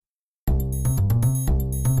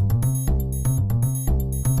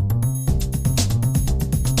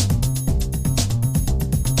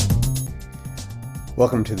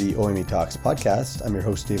Welcome to the OME Talks podcast. I'm your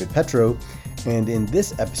host, David Petro, and in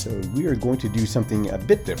this episode, we are going to do something a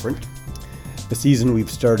bit different. This season, we've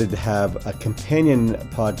started to have a companion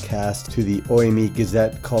podcast to the OME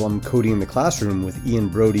Gazette column Coding in the Classroom with Ian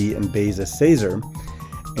Brody and Beza Caesar.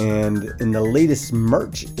 And in the latest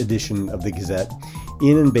March edition of the Gazette,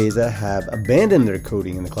 Ian and Beza have abandoned their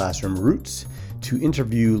Coding in the Classroom roots to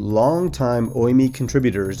interview longtime OME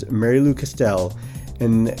contributors Mary Lou Castel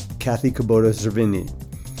and Kathy Kubota Zervini.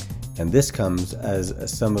 And this comes as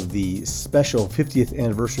some of the special 50th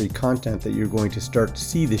anniversary content that you're going to start to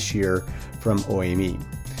see this year from OME.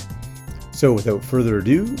 So without further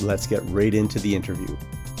ado, let's get right into the interview.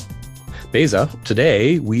 Beza,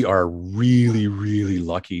 today we are really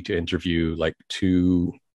lucky to interview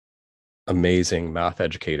two amazing math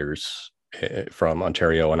educators from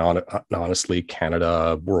Ontario and honestly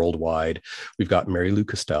Canada, worldwide. We've got Mary Lou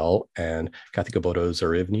Castel and Kathy Kubota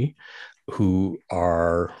Zervini, who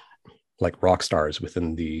are like rock stars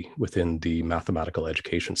within the mathematical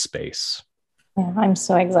education space. Yeah, I'm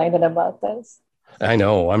so excited about this. I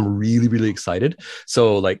know, I'm really excited.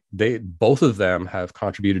 So both of them have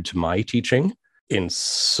contributed to my teaching in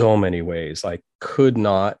so many ways. I could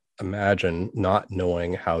not imagine not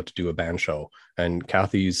knowing how to do a band show. And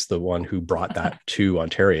Kathy's the one who brought that to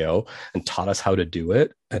Ontario and taught us how to do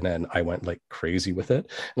it. And then I went crazy with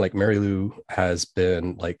it. And Mary Lou has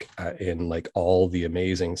been in all the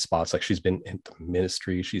amazing spots. She's been in the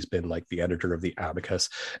ministry. She's been the editor of the Abacus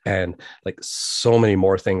and so many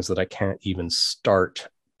more things that I can't even start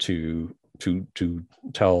to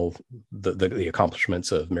tell the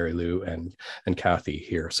accomplishments of Mary Lou and Kathy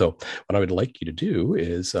here. So what I would like you to do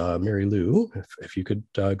is, Mary Lou, if you could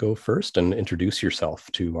go first and introduce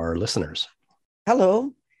yourself to our listeners.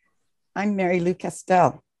 Hello, I'm Mary Lou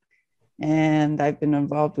Castel, and I've been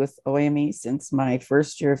involved with OME since my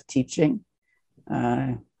first year of teaching,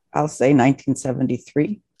 I'll say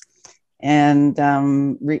 1973, and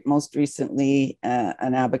most recently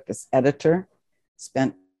an Abacus editor,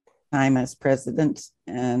 spent time as president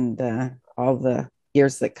and all the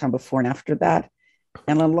years that come before and after that.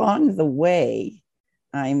 And along the way,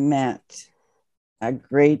 I met a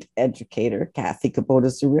great educator, Kathy Kubota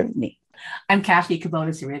Zervini. I'm Kathy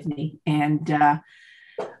Kubota Zervini, and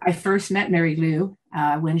I first met Mary Lou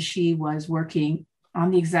when she was working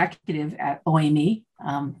on the executive at OME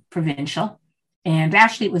Provincial. And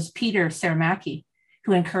actually, it was Peter Saramaki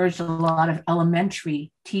who encouraged a lot of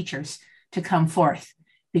elementary teachers to come forth,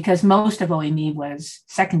 because most of OME was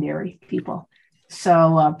secondary people.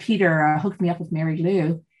 So Peter hooked me up with Mary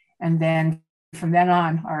Lou, and then from then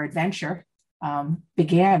on, our adventure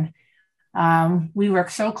began. We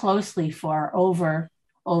worked so closely for over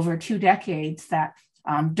 2 decades that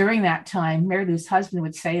during that time, Mary Lou's husband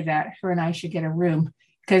would say that her and I should get a room,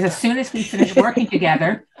 because as soon as we finished working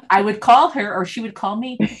together, I would call her or she would call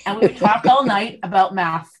me, and we would talk all night about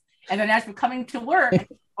math. And then as we're coming to work,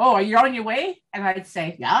 "Oh, are you on your way?" And I'd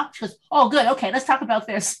say, "Yeah." She goes, "Oh, good. Okay, let's talk about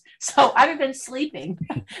this." So other than sleeping,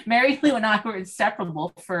 Mary Lou and I were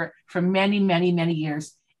inseparable for many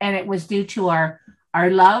years. And it was due to our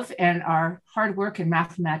love and our hard work in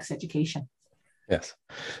mathematics education. Yes.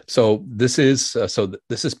 So this is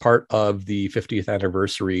part of the 50th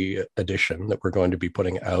anniversary edition that we're going to be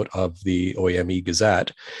putting out of the OME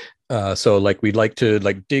Gazette. So we'd like to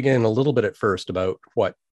dig in a little bit at first about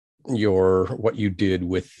what you did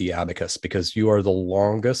with the Abacus, because you are the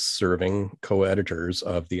longest serving co-editors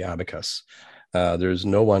of the Abacus. There's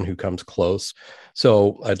no one who comes close.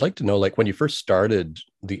 So I'd like to know, when you first started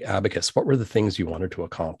the Abacus, what were the things you wanted to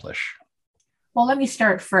accomplish? Well, let me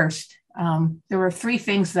start first. There were 3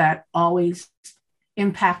 things that always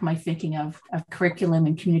impact my thinking of curriculum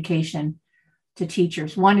and communication to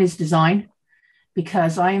teachers. One is design,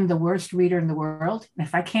 because I am the worst reader in the world. And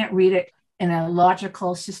if I can't read it in a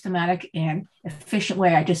logical, systematic, and efficient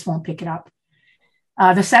way, I just won't pick it up.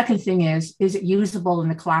 The second thing is it usable in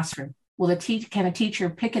the classroom? Can a teacher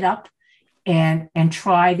pick it up and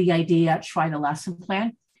try the idea, try the lesson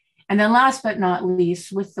plan? And then last but not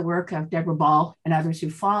least, with the work of Deborah Ball and others who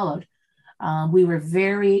followed, we were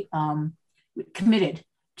very committed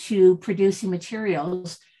to producing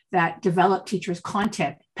materials that develop teachers'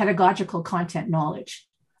 content, pedagogical content knowledge.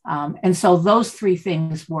 And so those 3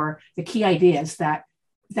 things were the key ideas that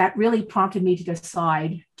really prompted me to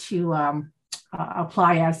decide to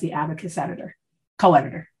apply as the Abacus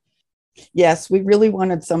co-editor. Yes, we really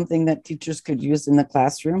wanted something that teachers could use in the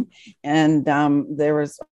classroom. And there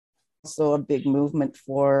was also a big movement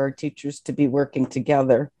for teachers to be working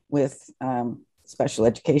together with special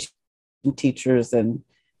education teachers and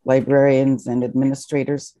librarians and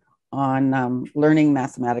administrators on learning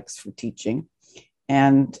mathematics for teaching.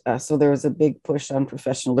 And so there was a big push on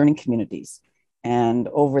professional learning communities. And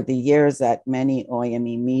over the years at many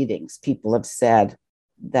OAME meetings, people have said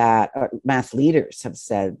that, math leaders have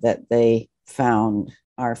said that they found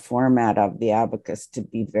our format of the abacus to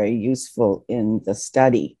be very useful in the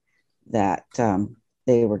study that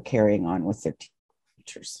they were carrying on with their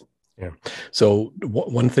teachers. Yeah. So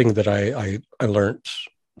one thing that I learned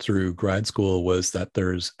through grad school was that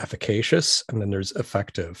there's efficacious and then there's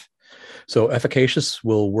effective. So efficacious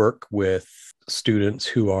will work with students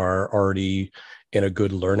who are already in a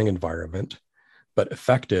good learning environment, but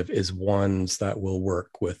effective is ones that will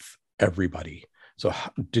work with everybody. So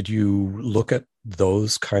did you look at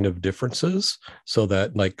those kind of differences so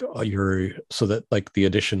that the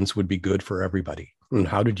additions would be good for everybody? And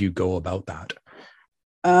how did you go about that?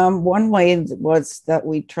 One way was that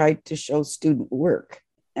we tried to show student work,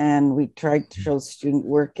 and we tried to show student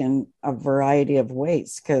work in a variety of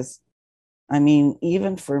ways. Because, I mean,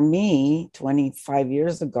 even for me, 25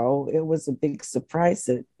 years ago, it was a big surprise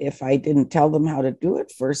that if I didn't tell them how to do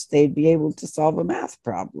it first, they'd be able to solve a math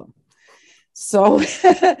problem. So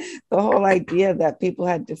the whole idea that people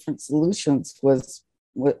had different solutions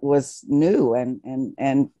was new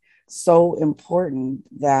and so important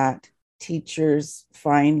that teachers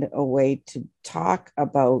find a way to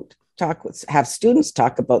have students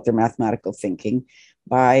talk about their mathematical thinking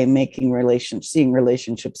by seeing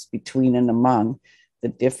relationships between and among the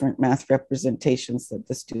different math representations that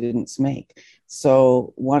the students make.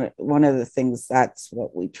 So one of the things, that's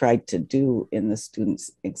what we tried to do in the students'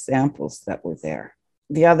 examples that were there.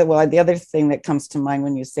 The other thing that comes to mind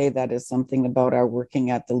when you say that is something about our working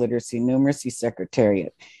at the Literacy Numeracy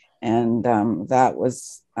Secretariat. And that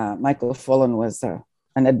was, Michael Fullen was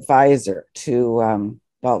an advisor to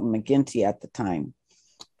Dalton McGuinty at the time.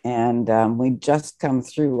 And we'd just come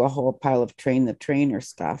through a whole pile of train the trainer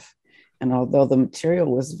stuff. And although the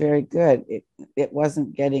material was very good, it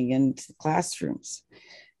wasn't getting into classrooms.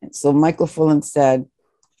 And so Michael Fullen said,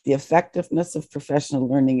 the effectiveness of professional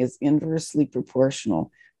learning is inversely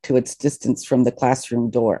proportional to its distance from the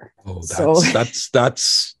classroom door. Oh,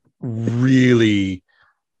 that's really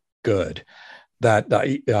good. That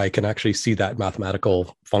I can actually see that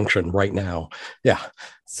mathematical function right now. Yeah.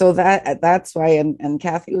 So that's why, and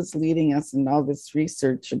Kathy was leading us in all this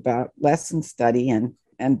research about lesson study and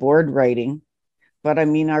board writing. But I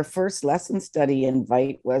mean, our first lesson study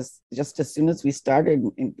invite was just as soon as we started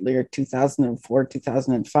in the year 2004,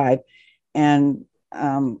 2005. And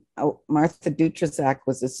Martha Dutrazak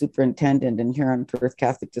was a superintendent in Huron-Perth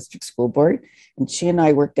Catholic District School Board. And she and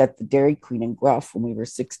I worked at the Dairy Queen in Guelph when we were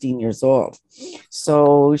 16 years old.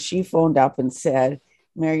 So she phoned up and said,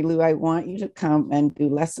 Mary Lou, I want you to come and do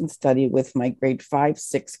lesson study with my grade 5,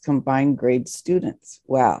 6 combined grade students.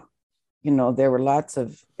 Wow. You know, there were lots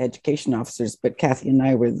of education officers, but Kathy and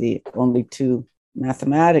I were the only two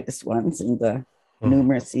mathematics ones in the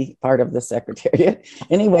numeracy part of the secretariat.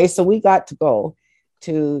 Anyway, so we got to go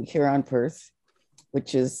to Huron-Perth,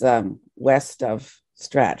 which is west of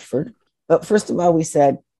Stratford. But first of all, we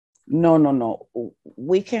said, no,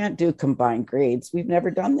 we can't do combined grades. We've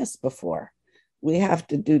never done this before. We have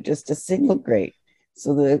to do just a single grade.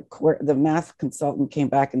 So the math consultant came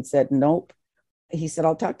back and said, nope. He said,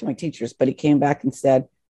 I'll talk to my teachers, but he came back and said,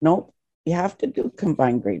 nope, you have to do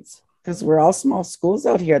combined grades because we're all small schools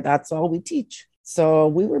out here. That's all we teach. So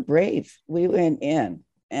we were brave. We went in.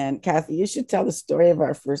 And Kathy, you should tell the story of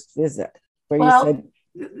our first visit where you said,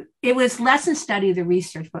 it was lesson study, the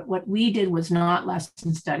research, but what we did was not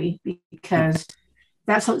lesson study because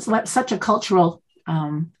that's such a cultural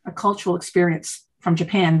experience from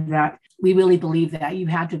Japan that we really believe that you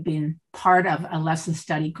had to have been part of a lesson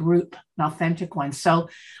study group, an authentic one. So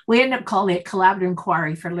we ended up calling it Collaborative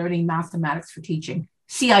Inquiry for Learning Mathematics for Teaching.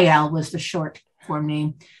 CIL was the short form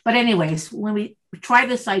name. But anyways, when we tried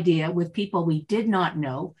this idea with people we did not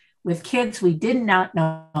know, with kids we did not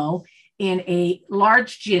know, in a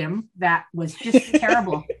large gym that was just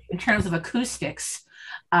terrible in terms of acoustics,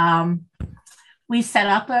 we set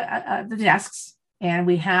up the desks and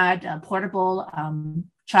we had portable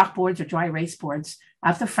chalkboards or dry erase boards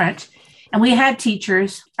at the front. And we had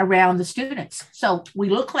teachers around the students. So we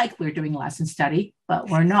look like we're doing lesson study, but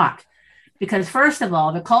we're not. Because first of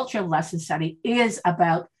all, the culture of lesson study is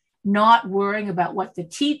about not worrying about what the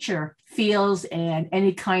teacher feels and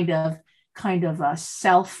any kind of a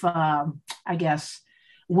self,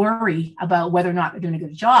 worry about whether or not they're doing a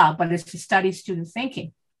good job, but it's to study student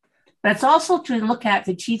thinking. But it's also to look at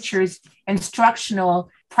the teacher's instructional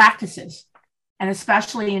practices, and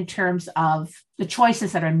especially in terms of the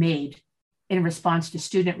choices that are made in response to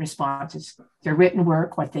student responses, their written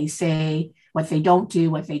work, what they say, what they don't do,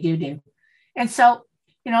 what they do. And so,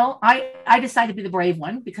 I decided to be the brave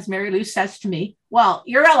one because Mary Lou says to me, well,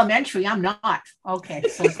 you're elementary, I'm not. Okay,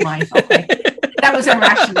 so it's mine. Okay. That was her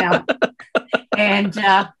rationale. And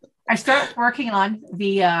I start working on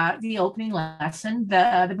the opening lesson,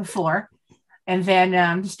 the before, and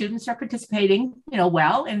then the students are participating,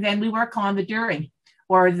 well, and then we work on the during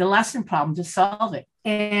or the lesson problem to solve it.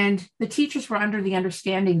 And the teachers were under the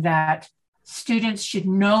understanding that students should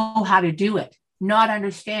know how to do it, not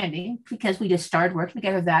understanding, because we just started working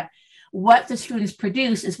together, that what the students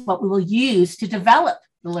produce is what we will use to develop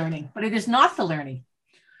the learning, but it is not the learning.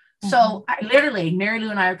 So Mary Lou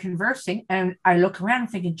and I are conversing, and I look around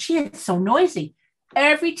thinking, gee, it's so noisy.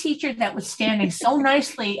 Every teacher that was standing so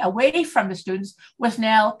nicely away from the students was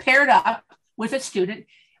now paired up with a student,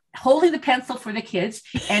 holding the pencil for the kids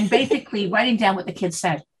and basically writing down what the kids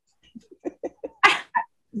said.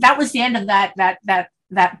 That was the end of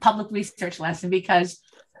that public research lesson, because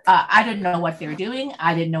I didn't know what they were doing.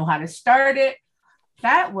 I didn't know how to start it.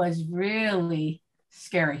 That was really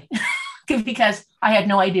scary because I had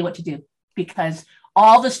no idea what to do, because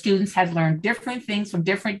all the students had learned different things from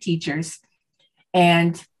different teachers.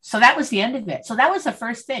 And so that was the end of it. So that was the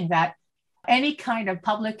first thing, that any kind of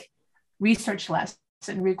public research lesson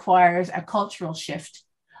requires a cultural shift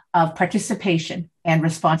of participation and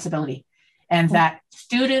responsibility, and that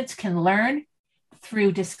students can learn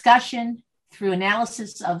through discussion, through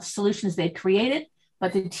analysis of solutions they created,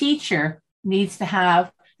 but the teacher needs to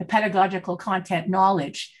have the pedagogical content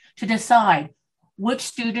knowledge to decide which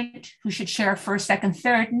student who should share first, second,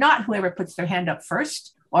 third, not whoever puts their hand up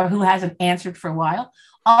first or who hasn't answered for a while.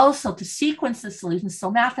 Also to sequence the solutions,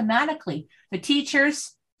 so mathematically, the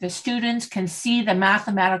teachers, the students can see the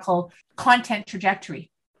mathematical content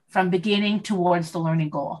trajectory from beginning towards the learning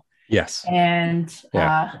goal. Yes. And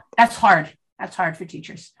that's hard. That's hard for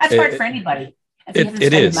teachers. That's hard for anybody.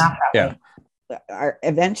 It is. Yeah.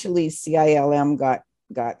 Eventually, CILM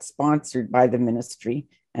got sponsored by the ministry,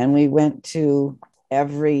 and we went to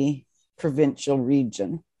every provincial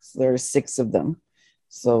region. So there are 6 of them.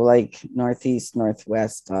 So like Northeast,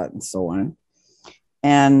 Northwest, and so on.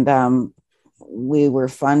 And we were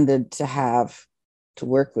funded to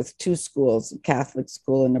work with 2 schools, a Catholic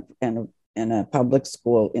school and a public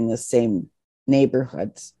school in the same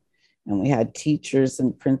neighborhoods. And we had teachers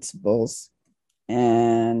and principals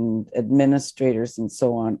and administrators and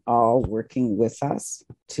so on, all working with us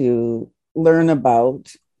to learn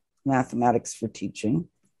about mathematics for teaching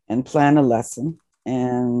and plan a lesson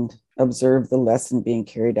and observe the lesson being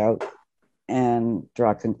carried out and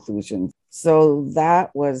draw conclusions. So that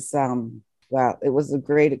was, it was a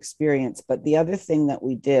great experience. But the other thing that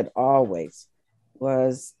we did always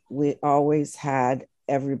was we always had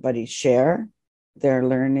everybody share their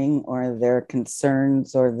learning or their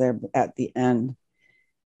concerns or their at the end.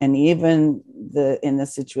 And even in the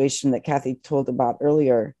situation that Kathy told about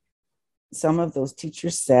earlier, some of those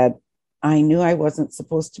teachers said, I knew I wasn't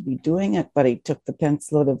supposed to be doing it, but he took the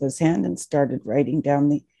pencil out of his hand and started writing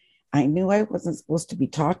down I knew I wasn't supposed to be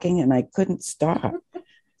talking and I couldn't stop.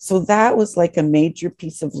 So that was like a major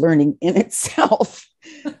piece of learning in itself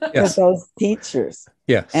for those teachers.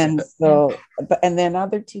 Yes. And so, and then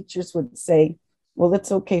other teachers would say, well,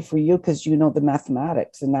 it's okay for you because you know the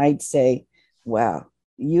mathematics. And I'd say, well,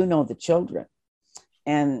 you know the children.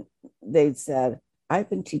 And they'd said, I've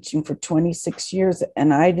been teaching for 26 years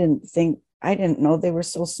and I didn't know they were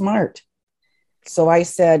so smart. So I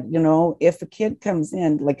said, if a kid comes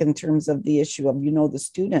in, like in terms of the issue of, the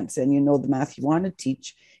students and the math you want to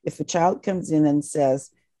teach, if a child comes in and says,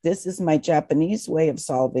 this is my Japanese way of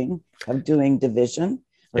doing division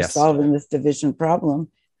or solving this division problem.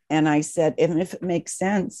 And I said, and if it makes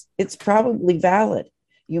sense, it's probably valid.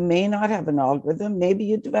 You may not have an algorithm, maybe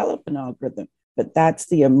you develop an algorithm, but that's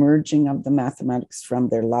the emerging of the mathematics from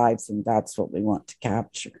their lives. And that's what we want to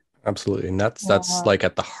capture. Absolutely. And that's like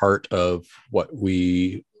at the heart of what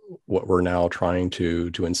we're now trying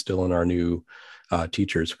to instill in our new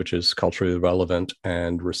teachers, which is culturally relevant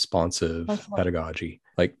and responsive pedagogy.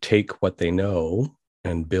 Like take what they know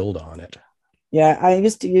and build on it. Yeah, I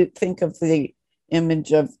used to think of the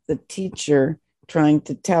image of the teacher trying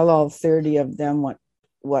to tell all 30 of them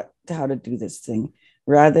how to do this thing,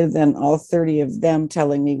 rather than all 30 of them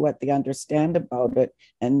telling me what they understand about it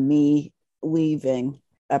and me weaving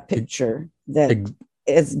a picture that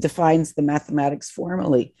defines the mathematics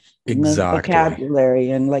formally. Exactly.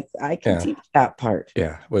 Vocabulary and I can teach that part.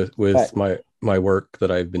 Yeah. With my work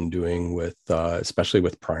that I've been doing with, especially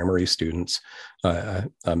with primary students, I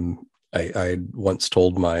once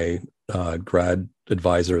told my grad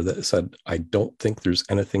advisor that said, I don't think there's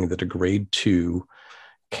anything that a grade 2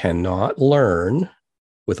 cannot learn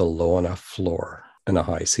with a low enough floor and a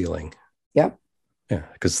high ceiling. Yep. Yeah,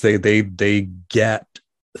 because they get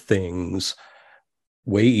things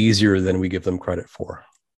way easier than we give them credit for.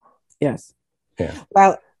 Yes. Yeah.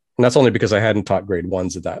 Well, and that's only because I hadn't taught grade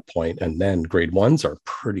ones at that point, and then grade ones are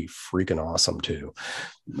pretty freaking awesome too.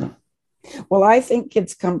 Well, I think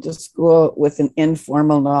kids come to school with an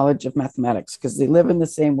informal knowledge of mathematics because they live in the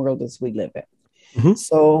same world as we live in. Mhm.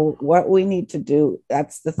 So what we need to do,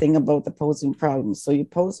 that's the thing about the posing problems. So you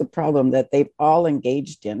pose a problem that they've all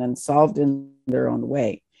engaged in and solved in their own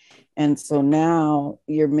way. And so now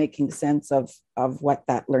you're making sense of what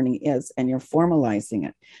that learning is and you're formalizing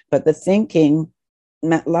it. But the thinking,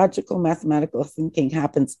 logical mathematical thinking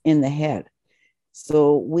happens in the head.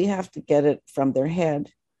 So we have to get it from their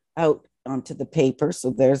head out onto the paper. So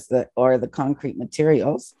there's the concrete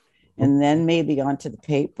materials, and then maybe onto the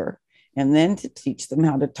paper, and then to teach them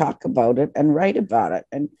how to talk about it and write about it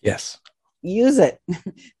and Yes. use it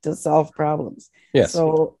to solve problems. Yes.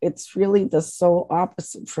 So it's really the so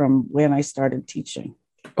opposite from when I started teaching.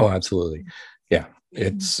 Oh, absolutely. Yeah.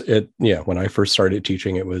 When I first started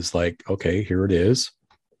teaching, it was like, okay, here it is.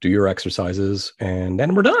 Do your exercises and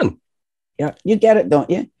then we're done. Yeah. You get it, don't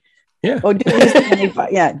you? Yeah. Oh, do these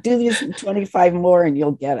 25. Yeah. Do these 25 more and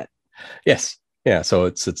you'll get it. Yes. Yeah. So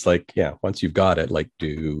it's like, yeah, once you've got it, like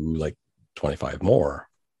do like 25 more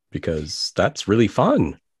because that's really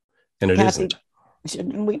fun. And it Kathy, isn't.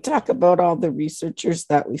 shouldn't we talk about all the researchers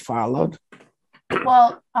that we followed?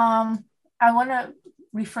 Well, I want to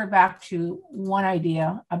refer back to one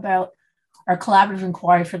idea about our collaborative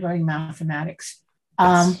inquiry for learning mathematics.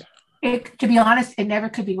 Yes. To be honest, it never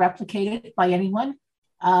could be replicated by anyone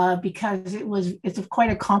because it's quite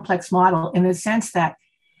a complex model in the sense that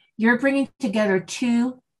you're bringing together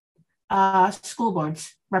two school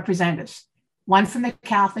boards representatives, one from the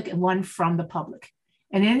Catholic and one from the public.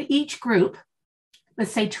 And in each group,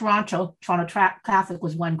 let's say Toronto Catholic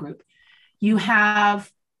was one group. You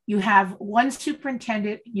have one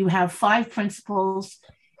superintendent, you have 5 principals,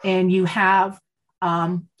 and you have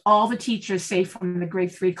all the teachers, say from the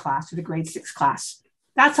grade 3 class or the grade 6 class.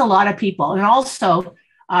 That's a lot of people. And also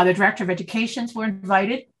the director of educations were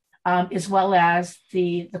invited, as well as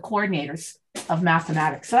the coordinators of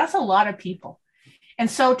mathematics. So that's a lot of people. And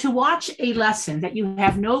so to watch a lesson that you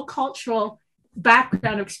have no cultural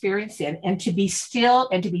background experience in, and to be still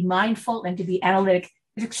and to be mindful and to be analytic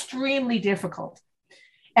is extremely difficult.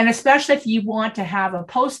 And especially if you want to have a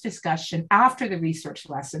post discussion after the research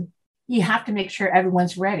lesson, you have to make sure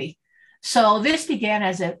everyone's ready. So this began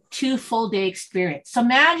as a 2 full day experience. So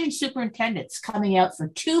imagine superintendents coming out for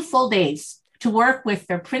 2 full days to work with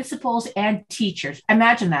their principals and teachers.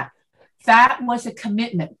 Imagine that. That was a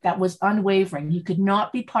commitment that was unwavering. You could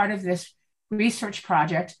not be part of this research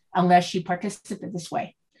project unless you participate this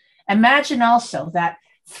way. Imagine also that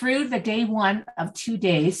through the day 1 of 2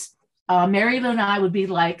 days, Mary Lou and I would be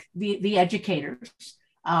like the educators,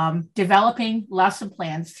 developing lesson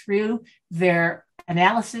plans through their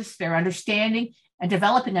analysis, their understanding, and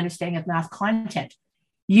developing understanding of math content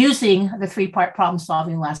using the 3-part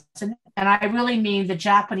problem-solving lesson. And I really mean the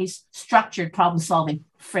Japanese structured problem-solving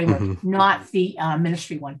framework, not the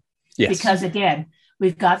ministry one. Yes. Because again,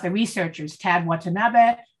 we've got the researchers, Tad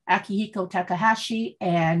Watanabe, Akihiko Takahashi,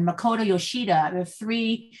 and Makoto Yoshida, the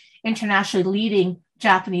 3 internationally leading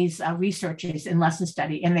Japanese researchers in lesson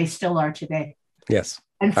study, and they still are today. Yes.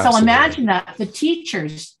 And so imagine that the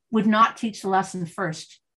teachers would not teach the lesson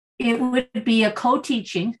first. It would be a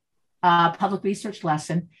co-teaching public research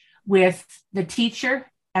lesson with the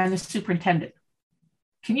teacher and the superintendent.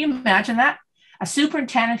 Can you imagine that? A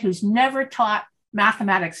superintendent who's never taught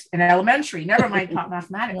mathematics in elementary, never mind taught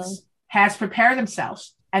mathematics, has prepared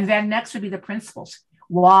themselves. And then next would be the principals.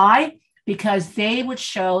 Why? Because they would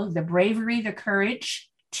show the bravery, the courage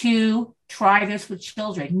to try this with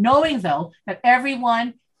children, knowing though that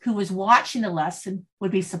everyone who was watching the lesson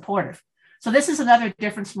would be supportive. So this is another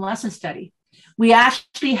difference from lesson study. We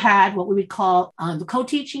actually had what we would call the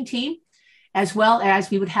co-teaching team, as well as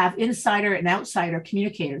we would have insider and outsider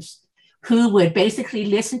communicators who would basically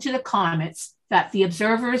listen to the comments that the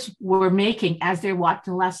observers were making as they're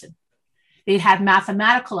watching the lesson. They'd have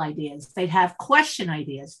mathematical ideas. They'd have question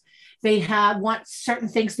ideas. They'd want certain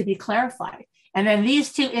things to be clarified. And then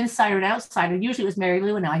these 2 insider and outsider, usually it was Mary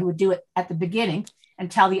Lou and I who would do it at the beginning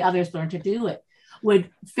until the others learned to do it, would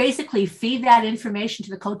basically feed that information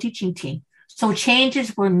to the co-teaching team. So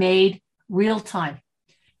changes were made real time.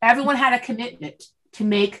 Everyone had a commitment to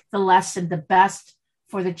make the lesson the best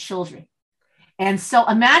for the children. And so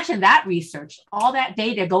imagine that research, all that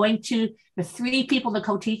data going to the 3 people, the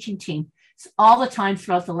co-teaching team, all the time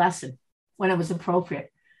throughout the lesson when it was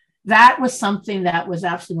appropriate. That was something that was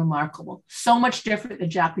absolutely remarkable. So much different than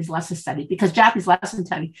Japanese lesson study, because Japanese lesson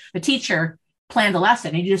study, the teacher planned the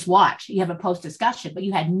lesson and you just watch. You have a post discussion, but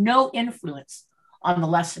you had no influence on the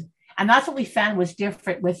lesson. And that's what we found was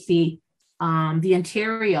different with the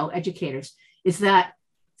Ontario educators, is that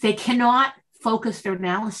they cannot focus their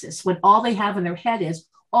analysis when all they have in their head is,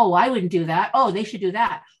 oh, I wouldn't do that. Oh, they should do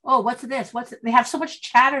that. Oh, what's this? They have so much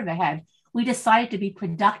chatter in their head. We decided to be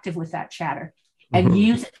productive with that chatter and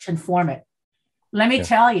use it to inform it. Let me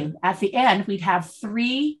tell you, at the end, we'd have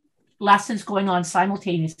 3 lessons going on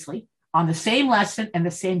simultaneously on the same lesson and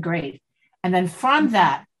the same grade. And then from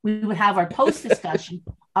that, we would have our post discussion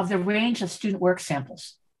of the range of student work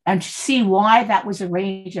samples and to see why that was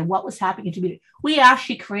arranged and what was happening to be. We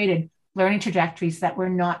actually created learning trajectories that were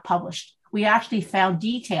not published. We actually found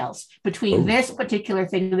details between this particular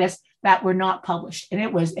thing and this that were not published. And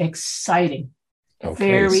it was exciting. Okay,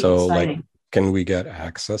 very so exciting. like, can we get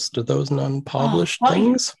access to those non-published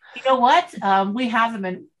things? You know what? We have them,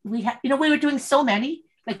 and we were doing so many.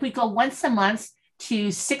 Like, we go once a month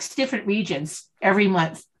to 6 different regions every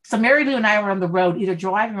month. So Mary Lou and I were on the road, either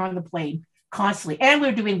driving or on the plane constantly, and we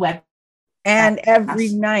were doing web. And every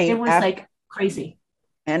night it was like crazy.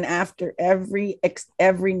 And after every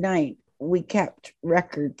night, we kept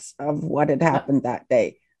records of what had happened that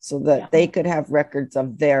day, so that they could have records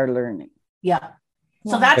of their learning. Yeah.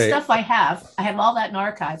 So that stuff I have all that in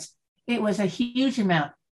archives. It was a huge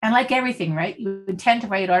amount. And like everything, right? You intend to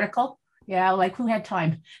write an article. Yeah, like who had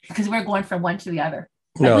time? Because we're going from one to the other.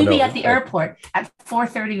 Like we'd be at the airport at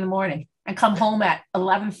 4:30 in the morning and come home at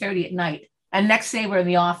 11:30 at night. And next day we're in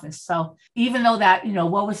the office. So even though that,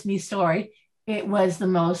 woe was me story, it was the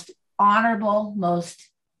most honorable, most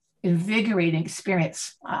invigorating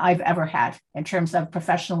experience I've ever had in terms of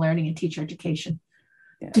professional learning and teacher education.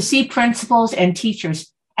 Yeah. To see principals and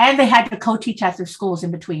teachers, and they had to co-teach at their schools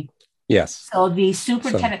in between. Yes. So the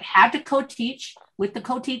superintendent had to co-teach with the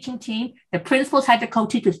co-teaching team. The principals had to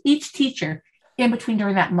co-teach with each teacher in between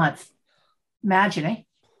during that month. Imagine, eh?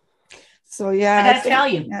 So yeah,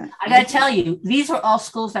 I gotta tell you, these were all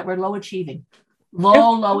schools that were low achieving.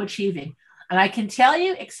 Low achieving. And I can tell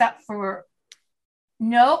you, except for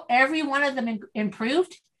every one of them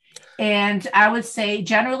improved. And I would say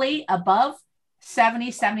generally above 70,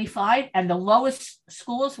 75, and the lowest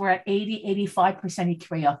schools were at 80, 85%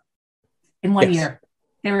 EQA in 1 year.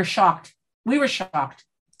 They were shocked. We were shocked.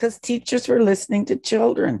 Because teachers were listening to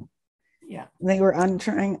children. Yeah. They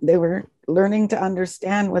were learning to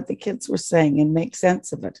understand what the kids were saying and make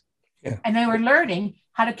sense of it. Yeah. And they were learning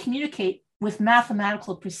how to communicate with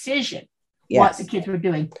mathematical precision what the kids were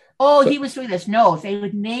doing. Oh, he was doing this. No, they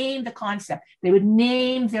would name the concept. They would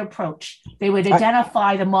name the approach. They would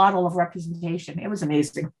identify the model of representation. It was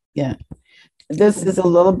amazing. Yeah. This is a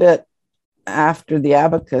little bit after the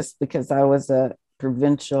abacus, because I was a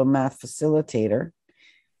provincial math facilitator.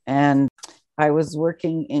 And I was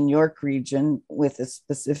working in York Region with a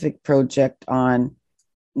specific project on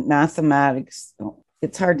mathematics.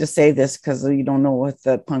 It's hard to say this because you don't know what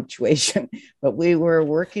the punctuation, but we were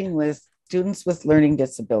working with students with learning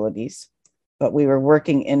disabilities, but we were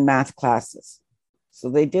working in math classes. So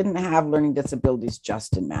they didn't have learning disabilities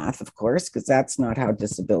just in math, of course, because that's not how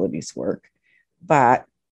disabilities work. But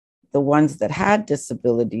the ones that had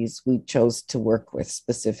disabilities, we chose to work with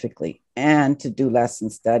specifically, and to do lesson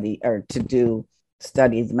study, or to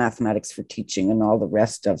study the mathematics for teaching and all the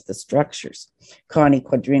rest of the structures. Connie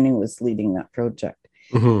Quadrini was leading that project.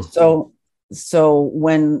 Mm-hmm. So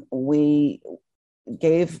when we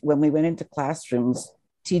went into classrooms,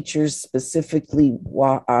 teachers specifically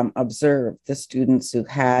observed the students who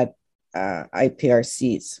had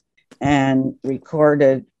IPRCs and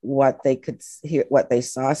recorded what they could hear, what they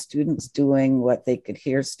saw students doing, what they could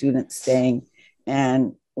hear students saying,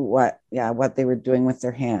 and what they were doing with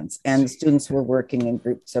their hands. And the students were working in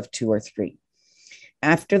groups of 2 or 3.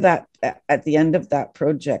 After that, at the end of that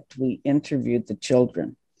project, we interviewed the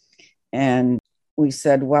children, and we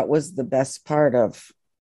said, what was the best part of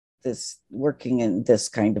this working in this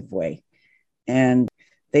kind of way? And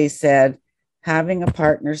they said, having a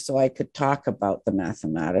partner so I could talk about the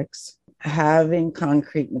mathematics, having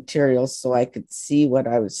concrete materials so I could see what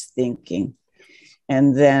I was thinking,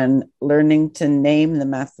 and then learning to name the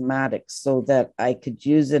mathematics so that I could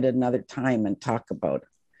use it another time and talk about it.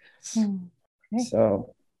 Okay.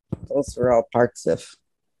 So those were all parts of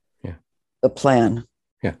the plan.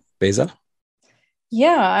 Yeah. Beza?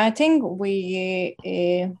 Yeah, I think we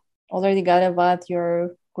already got about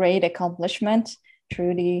your great accomplishment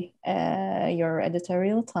through your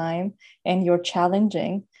editorial time and your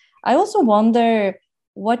challenging. I also wonder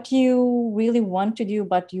what you really want to do,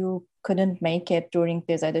 but you couldn't make it during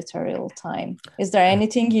this editorial time? Is there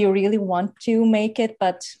anything you really want to make it,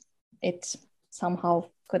 but it somehow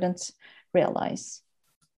couldn't realize?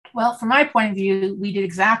 Well, from my point of view, we did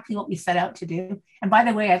exactly what we set out to do. And by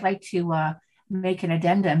the way, I'd like to make an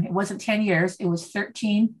addendum. It wasn't 10 years, it was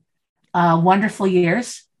 13 wonderful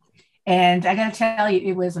years. And I got to tell you,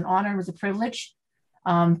 it was an honor, it was a privilege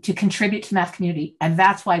to contribute to the math community. And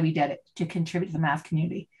that's why we did it, to contribute to the math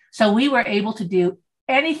community. So we were able to do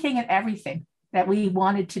anything and everything that we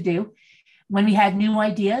wanted to do. When we had new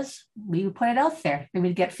ideas, we would put it out there and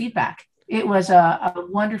we'd get feedback. It was a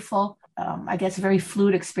wonderful, I guess, a very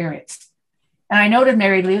fluid experience. And I noted,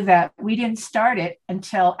 Mary Lou, that we didn't start it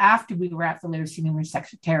until after we were at the Literacy Numeracy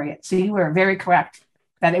Secretariat. So you were very correct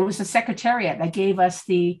that it was the Secretariat that gave us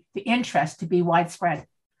the interest to be widespread.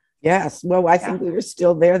 Yes. Well, I think we were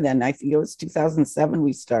still there then. I think it was 2007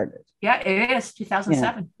 we started. Yeah, it is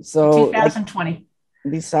 2007. Yeah. So 2020.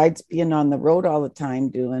 Besides being on the road all the time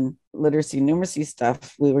doing literacy numeracy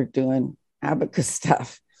stuff, we were doing abacus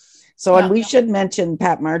stuff. So, and we should mention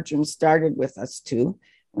Pat Marjoram started with us too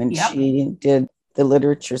when she did the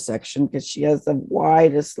literature section, because she has the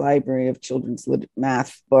widest library of children's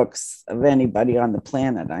math books of anybody on the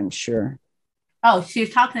planet, I'm sure. Oh, she was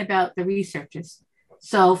talking about the researchers.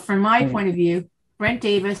 So from my point of view, Brent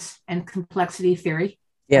Davis and complexity theory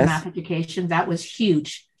in math education, that was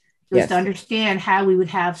huge. It was to understand how we would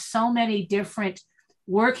have so many different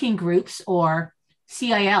working groups or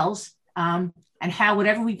CILs, and how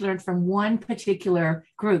whatever we learned from one particular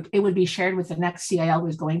group, it would be shared with the next CIL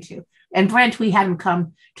was going to. And Brent, we had him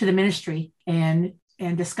come to the ministry and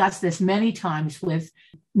discuss this many times with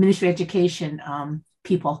ministry education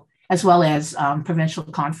people, as well as provincial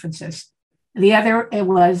conferences. The other, it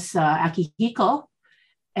was Akihiko,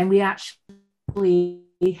 and we actually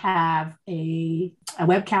have a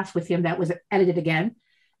webcast with him that was edited again,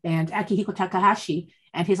 and Akihiko Takahashi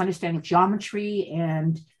and his understanding of geometry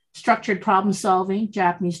and structured problem solving,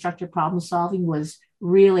 Japanese structured problem solving, was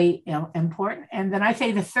really important. And then I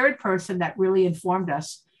say the third person that really informed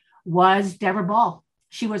us was Deborah Ball.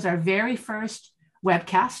 She was our very first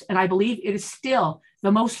webcast, and I believe it is still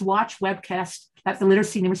the most watched webcast that the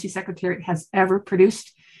Literacy Numeracy Secretariat has ever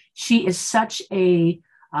produced. She is such a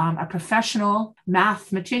professional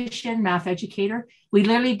mathematician, math educator. We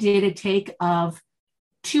literally did a take of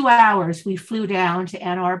 2 hours. We flew down to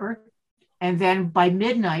Ann Arbor, and then by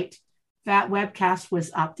midnight, that webcast was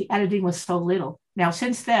up. The editing was so little. Now,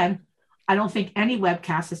 since then, I don't think any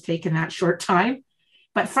webcast has taken that short time.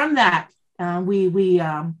 But from that, we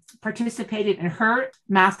participated in her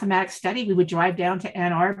mathematics study. We would drive down to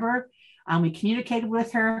Ann Arbor. We communicated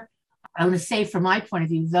with her. I want to say, from my point of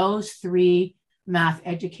view, those three math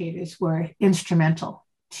educators were instrumental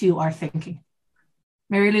to our thinking.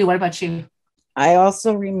 Mary Lou, what about you? I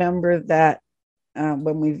also remember that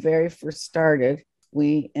when we very first started,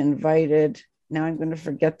 we invited, now I'm going to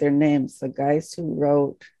forget their names, the guys who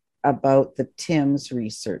wrote about the TIMS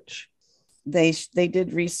research. They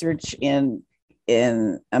did research in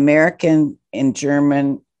American, in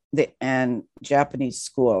German, and Japanese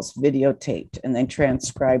schools, videotaped, and they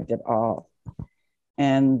transcribed it all.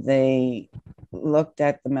 And they looked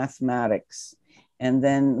at the mathematics. And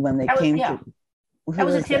then when they came to... That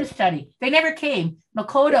was a TIMS study. They never came.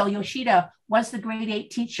 Makoto Yoshida was the grade 8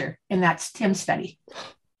 teacher in that TIMS study.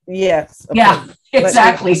 Yes. Okay. Yeah,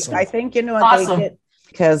 exactly. I think, you know what they did,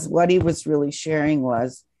 because what he was really sharing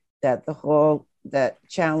was that that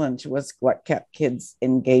challenge was what kept kids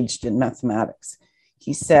engaged in mathematics.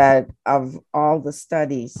 He said, of all the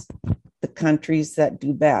studies, the countries that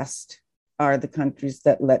do best are the countries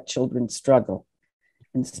that let children struggle,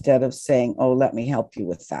 instead of saying, oh, let me help you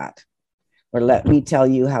with that, or let me tell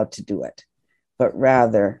you how to do it, but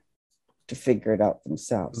rather to figure it out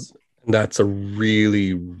themselves. That's a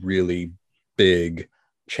really, really big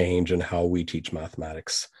change in how we teach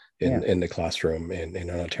mathematics in the classroom in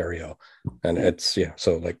Ontario. And it's,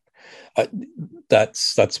 so like,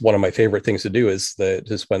 that's one of my favorite things to do is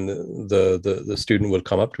when the student would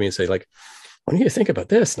come up to me and say, like, what do you think about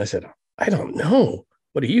this? And I said, I don't know.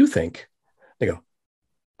 What do you think? They go,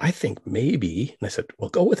 I think maybe. And I said, well,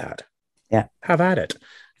 go with that. Yeah. Have at it.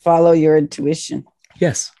 Follow your intuition.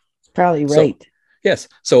 Yes. Probably right. So, yes.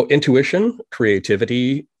 So intuition,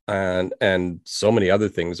 creativity, and so many other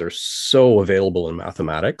things are so available in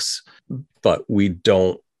mathematics, but we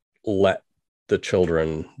don't let the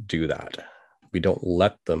children do that. We don't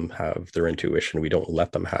let them have their intuition. We don't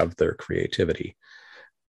let them have their creativity.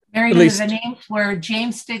 Mary Lou, the names were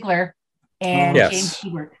James Stigler and James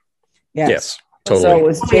Hebert. Yes, totally. So it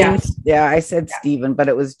was James. I said Stephen, but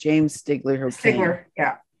it was James Stigler who came. Stigler,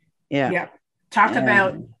 yeah. Talk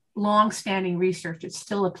about long-standing research. It's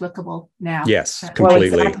still applicable now. Yes, Well,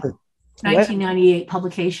 completely. Well, exactly. 1998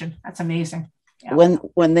 publication. That's amazing. Yeah.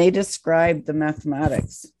 When they describe the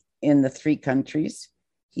mathematics in the three countries,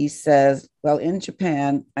 he says, well, in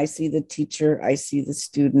Japan, I see the teacher, I see the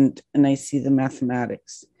student, and I see the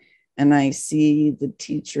mathematics. And I see the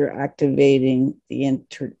teacher activating the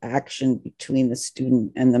interaction between the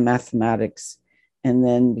student and the mathematics, and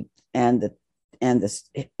then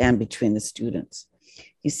and between the students.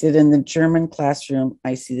 He said, in the German classroom,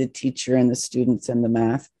 I see the teacher and the students and the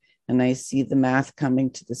math, and I see the math coming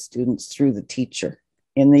to the students through the teacher.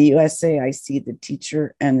 In the USA, I see the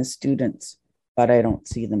teacher and the students, but I don't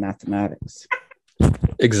see the mathematics.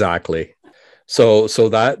 Exactly. So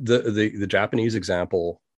that the Japanese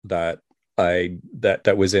example that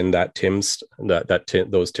was in that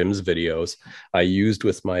those Tim's videos, I used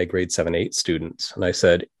with my grade 7-8 students, and I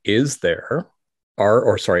said,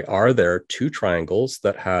 are there two triangles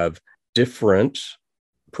that have different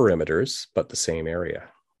perimeters but the same area?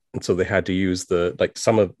 And so they had to use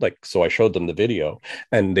so I showed them the video,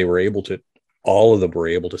 and all of them were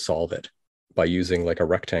able to solve it by using like a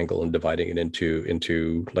rectangle and dividing it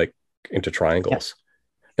into triangles.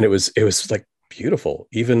 Yeah. And it was like beautiful.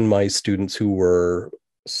 Even my students who were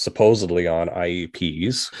supposedly on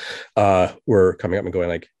IEPs were coming up and going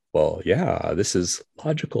like, well, yeah, this is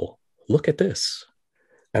logical. Look at this.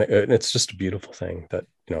 And it's just a beautiful thing that,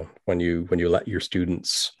 you know, when you let your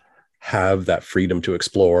students have that freedom to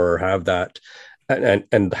explore, have that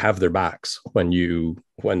and have their backs to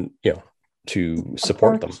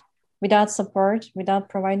support them. Without support, without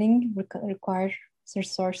providing required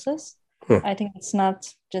resources, I think it's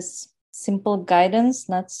not just simple guidance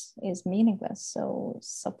is meaningless. So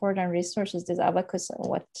support and resources, this abacus,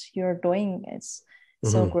 what you're doing is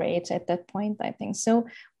so great at that point, I think. So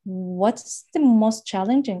what's the most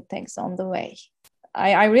challenging things on the way?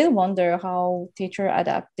 I really wonder how teachers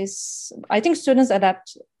adapt this. I think students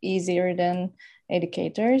adapt easier than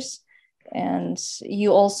educators. And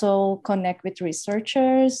you also connect with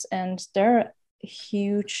researchers, and there are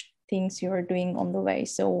huge things you are doing on the way.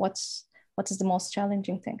 So what is the most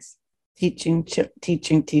challenging things? Teaching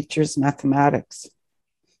teachers mathematics.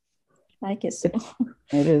 I guess so.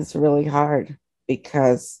 It is really hard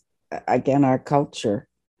because, again, our culture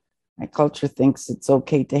thinks it's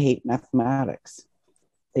okay to hate mathematics.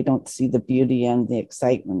 They don't see the beauty and the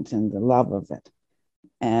excitement and the love of it.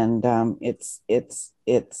 And it's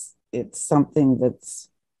something that's,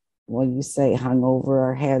 hung over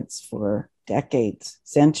our heads for decades,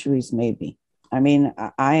 centuries maybe. I mean,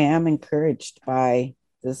 I am encouraged by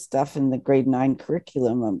the stuff in the grade 9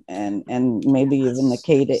 curriculum and maybe even the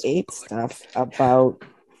K-8 stuff about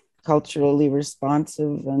culturally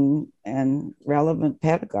responsive and relevant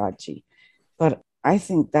pedagogy. But I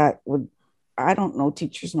think I don't know,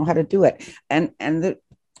 teachers know how to do it.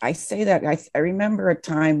 I say that, I remember a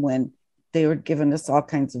time when they were giving us all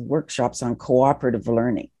kinds of workshops on cooperative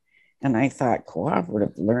learning. And I thought,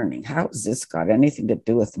 cooperative learning, how has this got anything to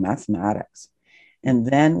do with mathematics? And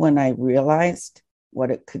then when I realized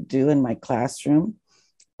what it could do in my classroom,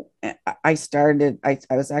 I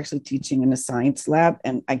was actually teaching in a science lab,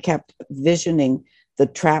 and I kept visioning the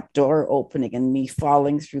trap door opening and me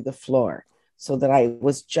falling through the floor so that I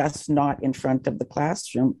was just not in front of the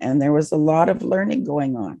classroom. And there was a lot of learning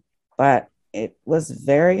going on, but it was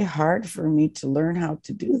very hard for me to learn how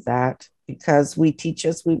to do that because we teach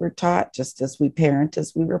as we were taught, just as we parent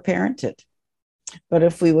as we were parented. But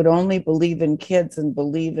if we would only believe in kids and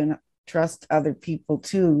believe in trust other people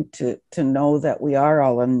too, to know that we are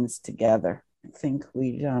all in this together, I think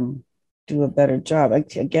we'd do a better job.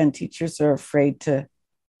 Again, teachers are afraid to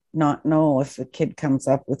not know if a kid comes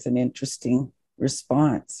up with an interesting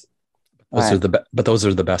response. Those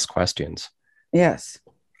are the best questions. Yes.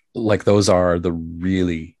 Like those are the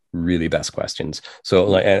really, really best questions.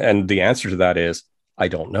 So and the answer to that is, I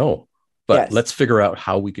don't know, but yes, let's figure out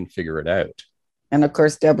how we can figure it out. And of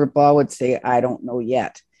course, Deborah Ball would say, I don't know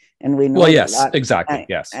yet. And we know. Well, yes, exactly.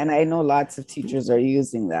 Yes. And I know lots of teachers are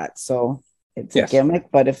using that. So it's a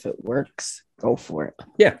gimmick, but if it works, go for it.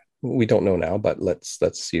 Yeah. We don't know now, but let's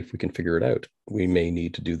see if we can figure it out. We may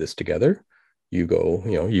need to do this together. You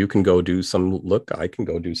can go do some look. I can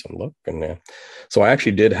go do some look. And so I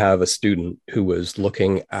actually did have a student who was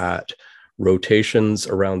looking at rotations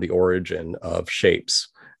around the origin of shapes.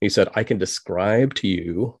 He said, I can describe to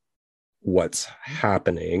you what's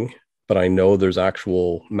happening, but I know there's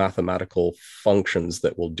actual mathematical functions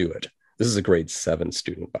that will do it. This is a grade 7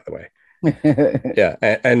 student, by the way. Yeah.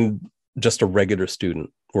 And just a regular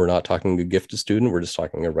student. We're not talking a gifted student. We're just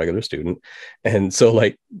talking a regular student. And so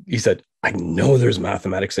like he said, I know there's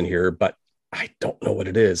mathematics in here, but I don't know what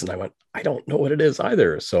it is. And I went, I don't know what it is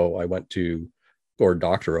either. So I went to Gord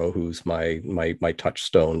Doctorow, who's my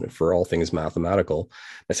touchstone for all things mathematical.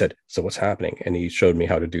 I said, so what's happening? And he showed me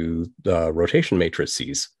how to do the rotation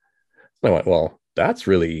matrices. And I went, well, that's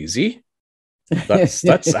really easy.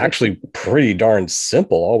 That's actually pretty darn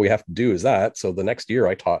simple. All we have to do is that. So the next year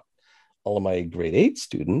I taught all of my grade 8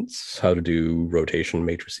 students how to do rotation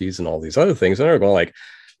matrices and all these other things. And they're going like,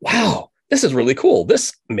 wow, this is really cool.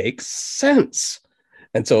 This makes sense.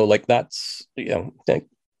 And so like, that's,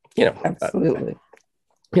 Absolutely.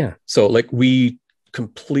 Yeah. So like we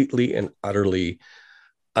completely and utterly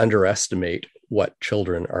underestimate what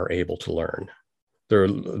children are able to learn.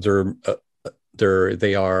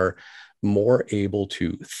 They are more able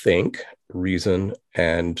to think, reason,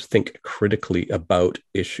 and think critically about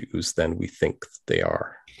issues than we think they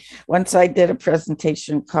are. Once I did a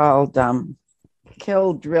presentation called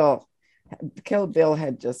Kill Drill. Kill Bill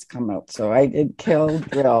had just come out. So I did Kill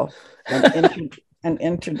Drill, an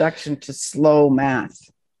introduction to slow math.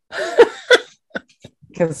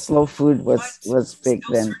 Because slow food was big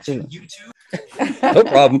then too. No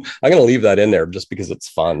problem. I'm going to leave that in there just because it's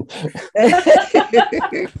fun.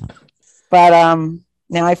 But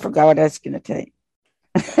now I forgot what I was going to tell you.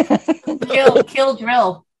 Kill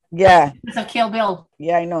Drill. Yeah. So Kill Bill.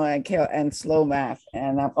 Yeah, I know. And slow math.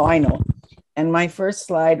 And I know. And my first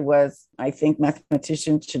slide was, I think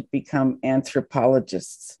mathematicians should become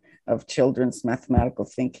anthropologists of children's mathematical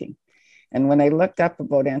thinking. And when I looked up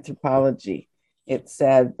about anthropology, it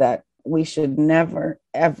said that we should never,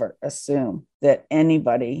 ever assume that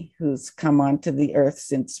anybody who's come onto the earth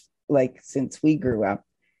since we grew up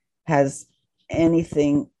thinks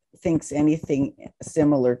anything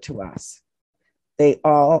similar to us. They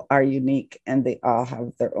all are unique and they all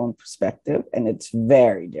have their own perspective, and it's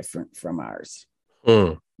very different from ours.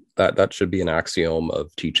 That should be an axiom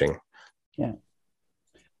of teaching. Yeah.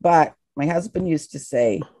 But my husband used to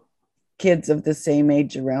say, kids of the same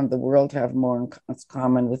age around the world have more in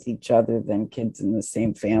common with each other than kids in the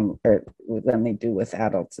same family, or than they do with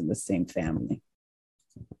adults in the same family.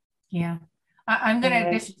 Yeah. I'm going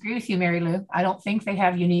to disagree with you, Mary Lou. I don't think they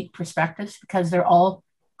have unique perspectives because they're all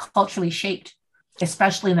culturally shaped,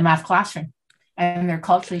 especially in the math classroom. And they're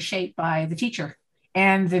culturally shaped by the teacher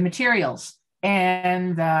and the materials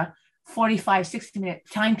and the 45, 60-minute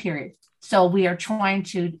time period. So we are trying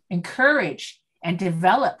to encourage and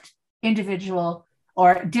develop individual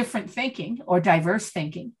or different thinking or diverse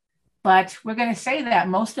thinking. But we're going to say that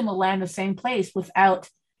most of them will land the same place without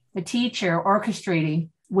the teacher orchestrating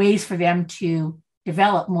ways for them to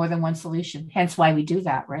develop more than one solution. Hence why we do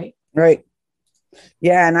that, right? Right.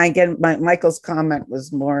 Yeah. And I get Michael's comment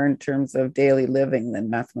was more in terms of daily living than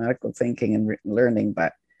mathematical thinking and learning,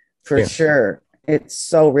 but for sure, it's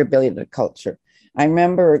so related to culture. I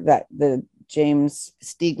remember that the James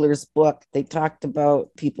Stiegler's book, they talked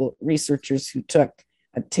about researchers who took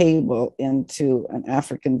a table into an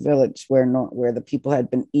African village where the people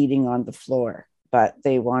had been eating on the floor, but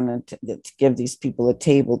they wanted to give these people a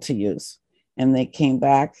table to use. And they came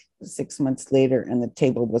back 6 months later and the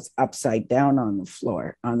table was upside down on the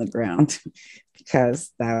floor, on the ground,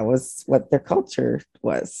 because that was what their culture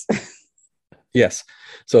was. Yes.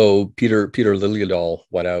 So Peter Liljedahl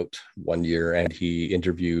went out one year and he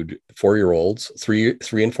interviewed 4-year-olds, 3 and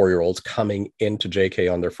 4-year-olds coming into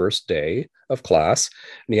JK on their first day of class.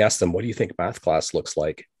 And he asked them, what do you think math class looks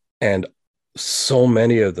like? And so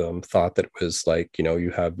many of them thought that it was like,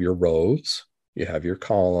 you have your rows, you have your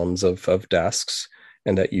columns of desks,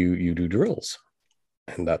 and that you do drills.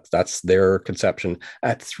 And that's their conception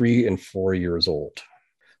at 3 and 4 years old.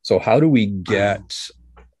 So how do we get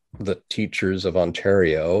the teachers of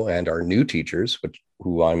Ontario and our new teachers,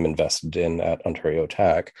 who I'm invested in at Ontario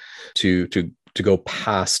Tech, to go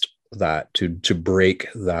past that, to break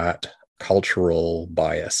that cultural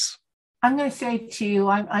bias? I'm going to say to you,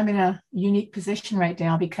 I'm in a unique position right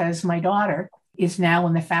now because my daughter is now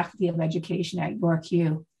in the Faculty of Education at York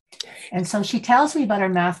U. And so she tells me about her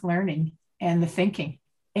math learning and the thinking.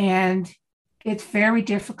 And it's very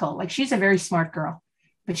difficult. Like, she's a very smart girl,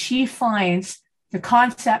 but she finds the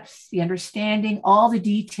concepts, the understanding, all the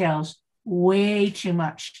details, way too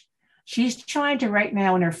much. She's trying to right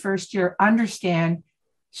now in her first year understand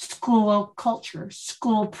school culture,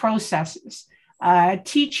 school processes,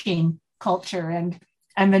 teaching culture,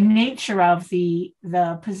 and the nature of the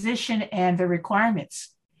position and the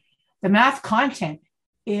requirements. The math content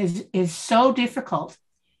is so difficult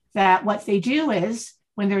that what they do is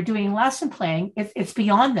when they're doing lesson planning, it's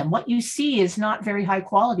beyond them. What you see is not very high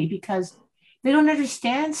quality because they don't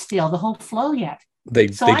understand still the whole flow yet. They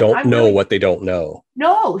don't know what they don't know.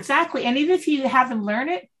 No, exactly. And even if you have them learn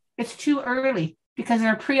it, It's too early because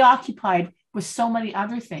they're preoccupied with so many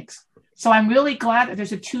other things. So I'm really glad that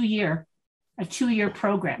there's a two-year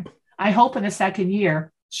program. I hope in the second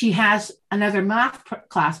year she has another math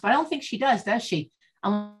class, but I don't think she does she?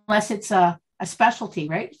 Unless it's a specialty,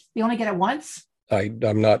 right? They only get it once.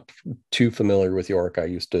 I'm not too familiar with York. I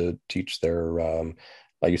used to teach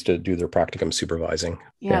I used to do their practicum supervising.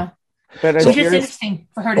 Yeah. But it's just interesting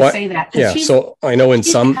for her to say that. Yeah. So I know in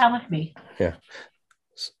some, with me. Yeah.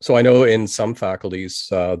 So I know in some faculties,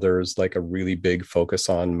 there's like a really big focus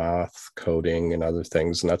on math, coding, and other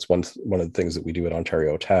things. And that's one of the things that we do at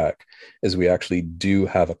Ontario Tech is we actually do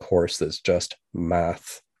have a course that's just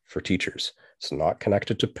math for teachers. It's not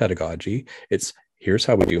connected to pedagogy. It's here's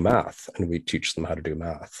how we do math, and we teach them how to do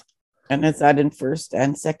math. And is that in first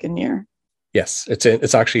and second year? Yes,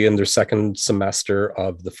 it's actually in their second semester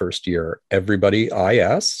of the first year. Everybody,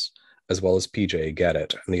 IS as well as PJ, get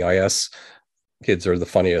it. And the IS kids are the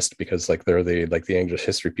funniest because like they're the English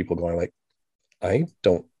history people going like, I'm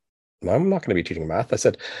not going to be teaching math. I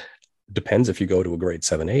said, depends if you go to a grade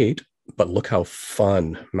 7-8, but look how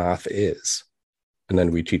fun math is. And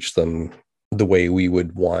then we teach them the way we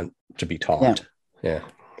would want to be taught. Yeah.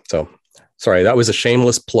 So sorry, that was a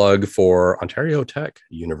shameless plug for Ontario Tech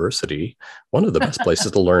University, one of the best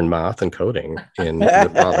places to learn math and coding in the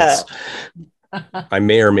province. I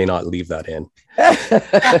may or may not leave that in.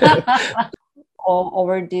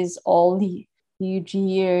 Over these all the huge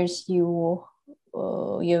years, you've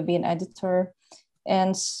been editor,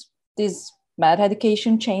 and this math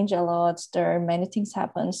education changed a lot. There are many things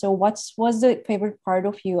happen. So what's the favorite part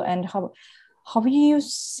of you, and how have you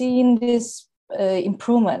seen this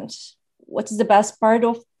improvement? What is the best part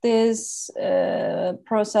of this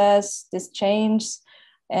process, this change,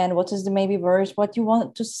 and what is the maybe worst? What you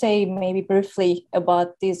want to say maybe briefly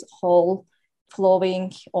about this whole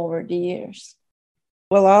flowing over the years?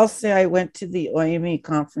 Well, I'll say I went to the OME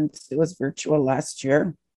conference. It was virtual last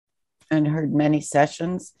year, and heard many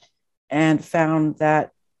sessions and found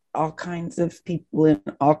that all kinds of people in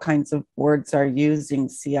all kinds of boards are using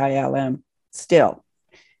CILM still.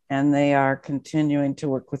 And they are continuing to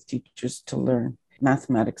work with teachers to learn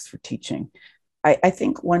mathematics for teaching. I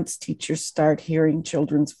think once teachers start hearing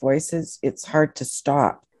children's voices, it's hard to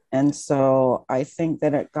stop. And so I think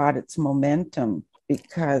that it got its momentum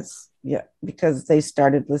because they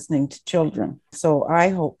started listening to children. So I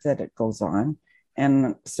hope that it goes on.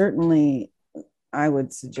 And certainly I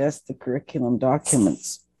would suggest the curriculum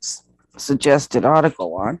documents suggest it ought to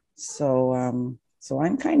go on. So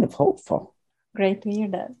I'm kind of hopeful. Great to hear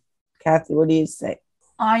that. Kathy, what do you say?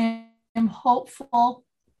 I am hopeful.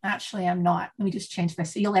 Actually, I'm not. Let me just change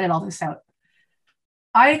this. So you'll edit all this out.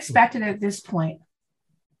 I expected at this point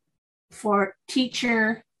for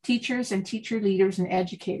teachers and teacher leaders and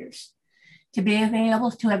educators to be able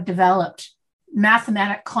to have developed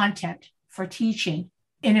mathematic content for teaching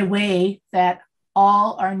in a way that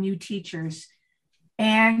all our new teachers,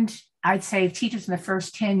 and I'd say teachers in the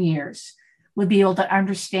first 10 years, would be able to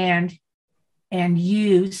understand and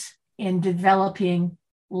use in developing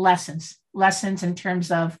lessons in terms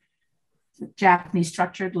of Japanese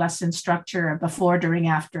structured lesson structure, before, during,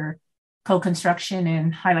 after, co-construction,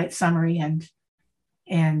 and highlight, summary,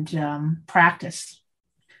 and practice.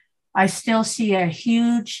 I still see a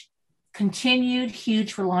continued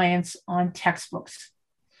huge reliance on textbooks,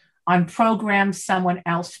 on programs someone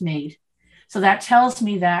else made. So that tells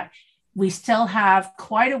me that we still have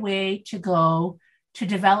quite a way to go to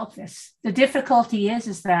develop this. The difficulty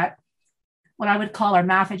is that what I would call our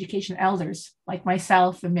math education elders, like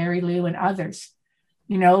myself and Mary Lou and others,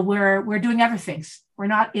 we're doing other things. We're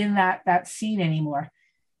not in that scene anymore.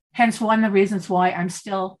 Hence, one of the reasons why I'm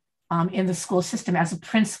still in the school system as a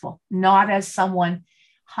principal, not as someone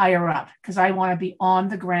higher up, because I want to be on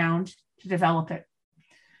the ground to develop it.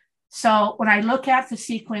 So when I look at the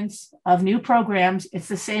sequence of new programs, it's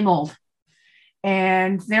the same old.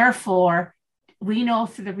 And therefore, we know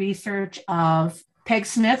through the research of Peg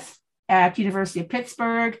Smith at University of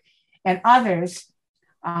Pittsburgh and others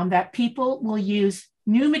that people will use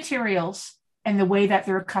new materials in the way that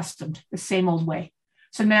they're accustomed, the same old way.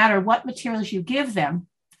 So no matter what materials you give them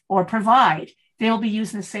or provide, they'll be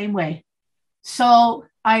used in the same way. So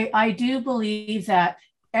I do believe that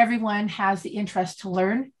everyone has the interest to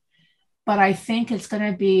learn, but I think it's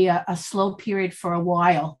going to be a slow period for a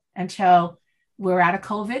while until we're out of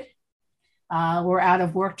COVID, we're out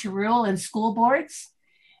of work to rule in school boards,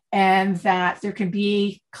 and that there can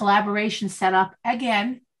be collaboration set up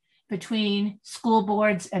again between school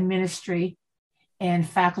boards and ministry and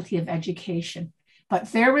faculty of education.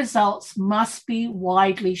 But their results must be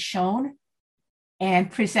widely shown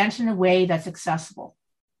and presented in a way that's accessible.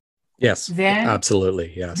 Yes, then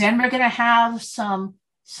absolutely. Yes. Then we're going to have some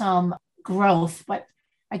growth. But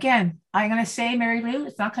again, I'm going to say, Mary Lou,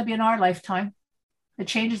 it's not going to be in our lifetime. The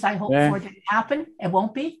changes I hope for didn't happen. It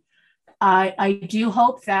won't be. I do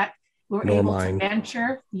hope that we're able to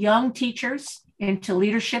mentor young teachers into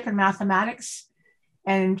leadership in mathematics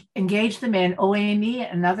and engage them in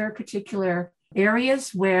OAME and other particular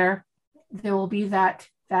areas where there will be that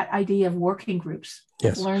idea of working groups,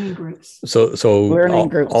 learning groups. So learning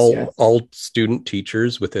groups, all student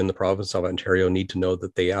teachers within the province of Ontario need to know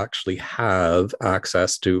that they actually have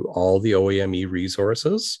access to all the OAME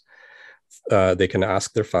resources. They can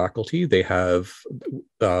ask their faculty. They have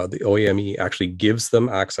the OAME actually gives them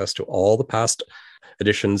access to all the past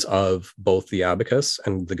editions of both the Abacus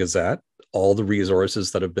and the Gazette, all the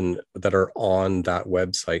resources that are on that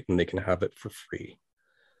website, and they can have it for free.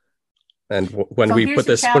 And when we put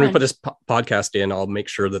this podcast in, I'll make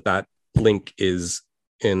sure that link is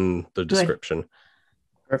in the description.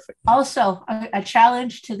 Perfect. Also, a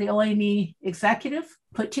challenge to the OAME executive: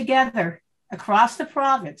 put together across the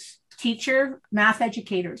province teacher math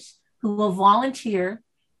educators who will volunteer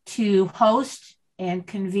to host and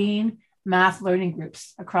convene math learning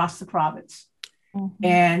groups across the province,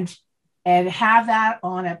 and have that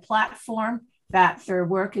on a platform that their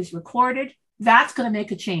work is recorded. That's going to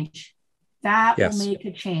make a change. That will make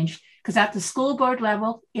a change, because at the school board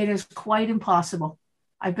level, it is quite impossible.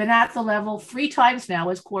 I've been at the level 3 times now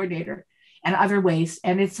as coordinator and other ways,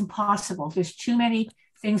 and it's impossible. There's too many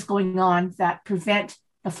things going on that prevent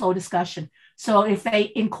the flow discussion. So if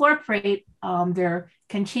they incorporate their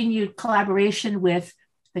continued collaboration with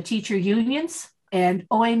the teacher unions and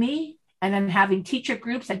OAME, and then having teacher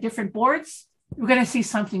groups at different boards, we're going to see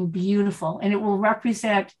something beautiful, and it will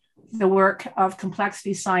represent the work of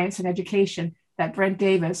complexity science and education that Brent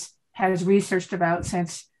Davis has researched about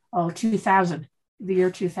since 2000, the year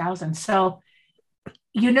 2000. So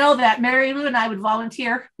you know that Mary Lou and I would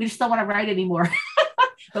volunteer. We just don't want to write anymore,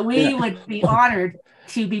 but we would be honored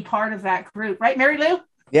to be part of that group, right, Mary Lou?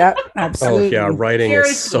 Yeah, absolutely. Oh yeah, writing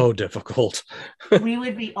is so difficult. We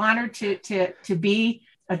would be honored to be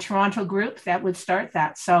a Toronto group that would start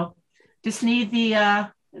that. So just need the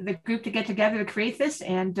group to get together to create this,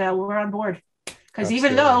 and we're on board. Because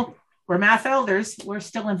even though we're math elders, we're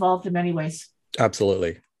still involved in many ways.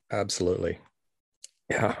 Absolutely.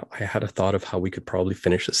 Yeah, I had a thought of how we could probably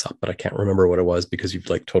finish this up, but I can't remember what it was, because you've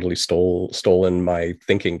totally stolen my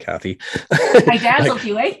thinking, Kathy. I dazzled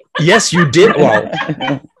you, eh? Yes, you did.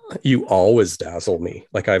 Well, you always dazzle me.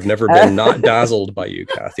 I've never been not dazzled by you,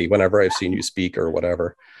 Kathy, whenever I've seen you speak or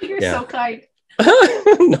whatever. You're so kind.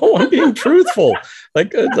 No, I'm being truthful.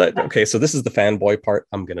 Okay, so this is the fanboy part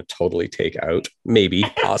I'm going to totally take out, maybe,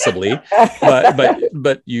 possibly,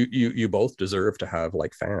 but you both deserve to have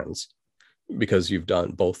fans, because you've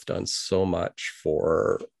both done so much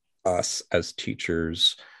for us as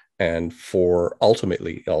teachers, and for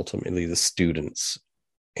ultimately the students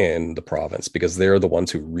in the province, because they're the ones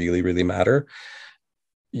who really, really matter.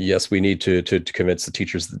 Yes, we need to convince the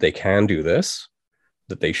teachers that they can do this,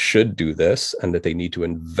 that they should do this, and that they need to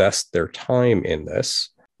invest their time in this.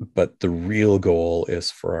 But the real goal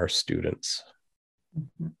is for our students.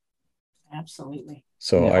 Absolutely.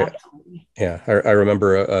 So I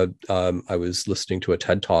remember I was listening to a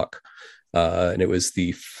TED Talk, and it was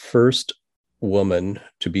the first woman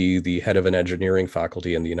to be the head of an engineering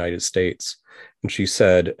faculty in the United States. And she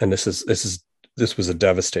said, and this was a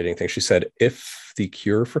devastating thing. She said, if the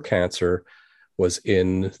cure for cancer was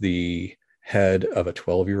in the head of a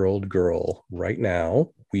 12-year-old girl right now,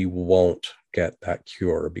 we won't get that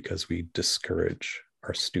cure, because we discourage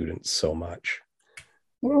our students so much.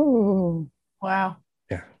 Ooh. Wow.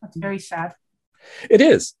 Yeah. That's very sad. It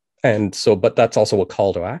is. And so, but that's also a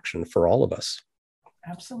call to action for all of us.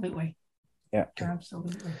 Absolutely. Yeah.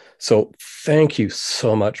 Absolutely. So thank you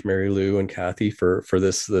so much, Mary Lou and Kathy, for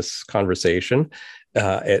this conversation.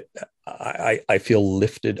 I feel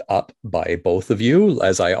lifted up by both of you,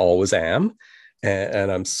 as I always am,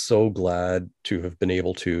 and I'm so glad to have been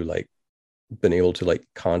able to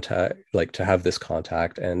contact, to have this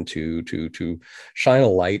contact, and to shine a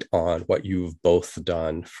light on what you've both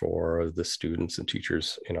done for the students and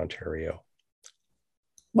teachers in Ontario.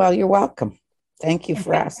 Well, you're welcome. Thank you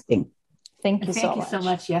for asking. Thank you so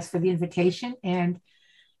much. Yes, for the invitation. And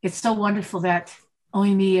it's so wonderful that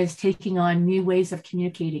OAME is taking on new ways of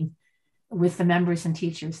communicating with the members and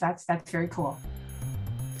teachers. That's very cool.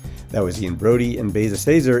 That was Ian Brody and Beza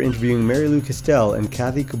Cesar interviewing Mary Lou Castel and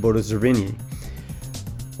Kathy Kubota-Zervini.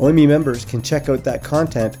 OAME members can check out that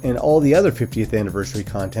content and all the other 50th anniversary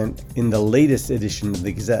content in the latest edition of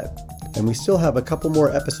the Gazette. And we still have a couple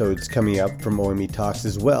more episodes coming up from OME Talks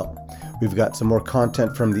as well. We've got some more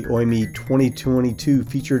content from the OME 2022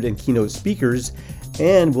 featured and keynote speakers,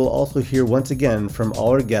 and we'll also hear once again from all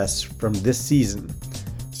our guests from this season.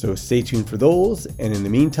 So stay tuned for those, and in the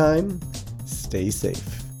meantime, stay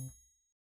safe.